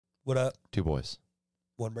What up? Two boys.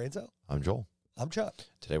 One brain cell? I'm Joel. I'm Chuck.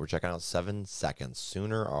 Today we're checking out 7 Seconds,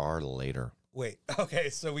 Sooner or Later. Wait,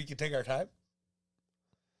 okay, so we can take our time?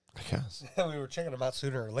 I guess. We were checking them out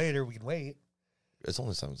sooner or later. We can wait. It's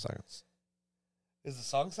only 7 seconds. Is the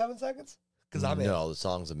song 7 seconds? Because I'm No, the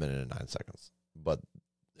song's 1 minute and 9 seconds. But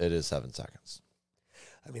it is 7 seconds.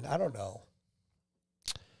 I mean, I don't know.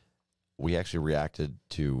 We actually reacted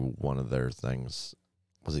to one of their things.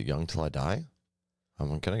 Was it Young Till I Die? I'm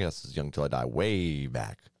going to guess it's Young Till I Die way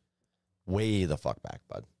back. Way the fuck back,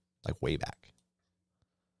 bud. Like way back.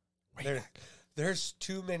 There's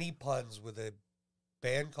too many puns with a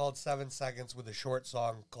band called 7 Seconds with a short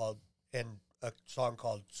song called, and a song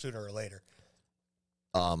called Sooner or Later.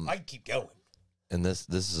 I keep going. And this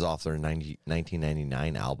is off their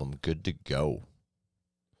 1999 album, Good to Go.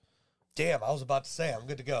 Damn, I was about to say, I'm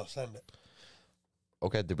good to go. Send it.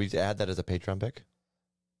 Okay, did we add that as a Patreon pick?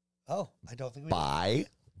 Oh, I don't think we Bye.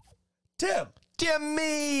 Tim!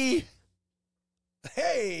 Timmy!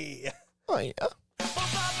 Hey! Oh, yeah.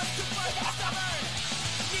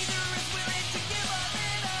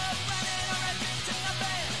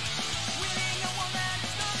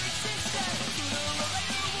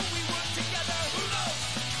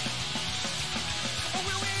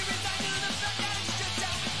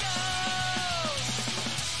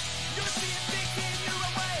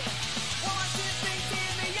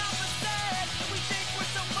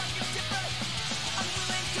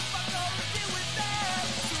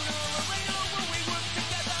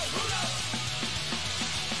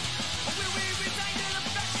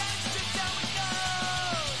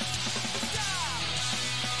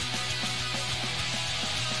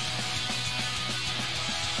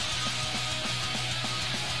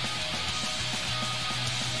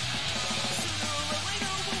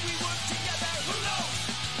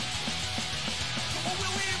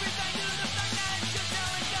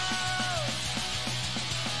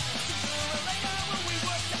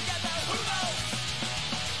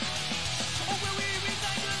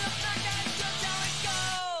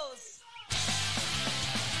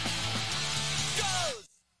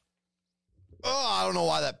 Oh, I don't know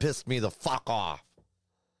why that pissed me the fuck off.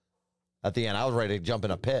 At the end, I was ready to jump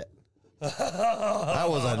in a pit. That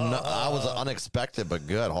was unexpected, but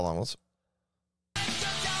good. Hold on, let's.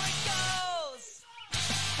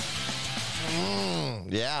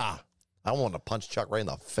 Yeah, I wanted to punch Chuck right in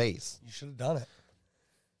the face. You should have done it.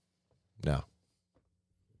 No.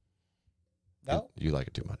 No? You like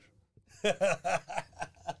it too much.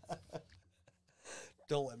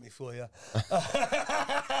 Don't let me fool you.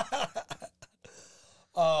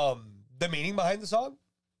 The meaning behind the song?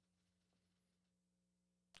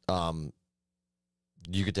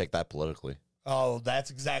 You could take that politically. Oh,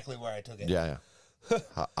 that's exactly where I took it. Yeah.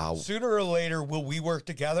 Sooner or later, will we work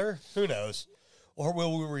together? Who knows? Or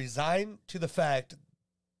will we resign to the fact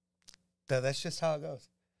that that's just how it goes?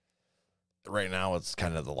 Right now, it's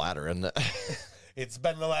kind of the latter, isn't it? It's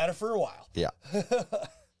been the latter for a while. Yeah.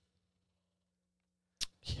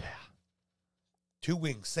 Yeah. Two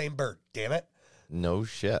wings, same bird. Damn it. No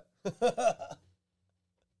shit.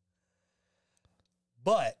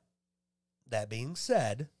 But, that being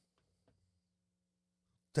said,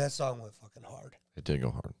 that song went fucking hard. It did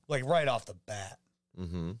go hard. Like, right off the bat.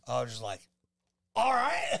 Mm-hmm. I was just like, all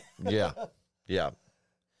right. Yeah. Yeah.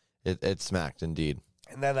 It smacked, indeed.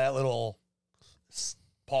 And then that little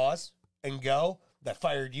pause and go that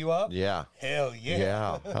fired you up. Yeah. Hell yeah.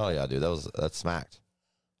 Yeah. Hell yeah, dude. That smacked.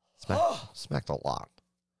 Smacked a lot.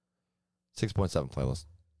 6.7 playlist.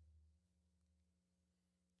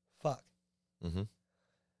 Fuck. Mm-hmm.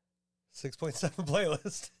 6.7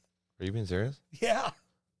 playlist. Are you being serious? Yeah.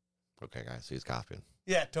 Okay, guys. He's copying.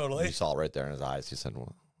 Yeah, totally. You saw it right there in his eyes. He said,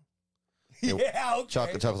 well. Yeah, okay.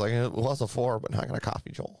 Chuck was like, it was a 4, but not going to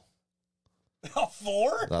copy Joel. A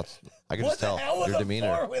 4? I can just tell your demeanor.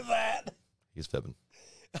 What the hell with that? He's fibbing.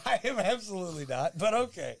 I am absolutely not, but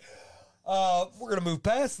okay. We're going to move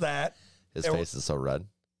past that. His face is so red.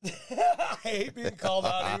 I hate being called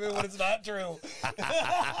out even when it's not true.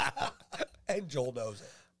 And Joel knows it.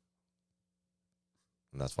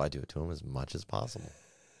 And that's why I do it to him as much as possible.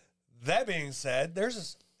 That being said,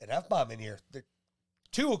 there's an F-bomb in here.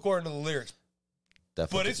 2 according to the lyrics.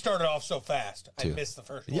 Definitely. But it started off so fast. 2. I missed the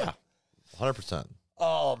first one. Yeah. 100%.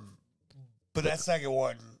 But that second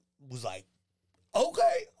one was like,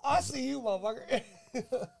 okay, I see you, motherfucker.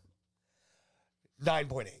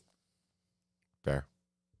 9.8. Fair.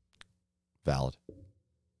 Valid.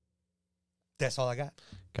 That's all I got.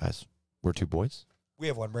 Guys, we're two boys. We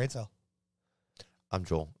have one brain cell. I'm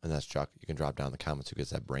Joel, and that's Chuck. You can drop down in the comments who gets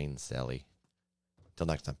that brain celly. Till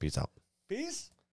next time, peace out. Peace.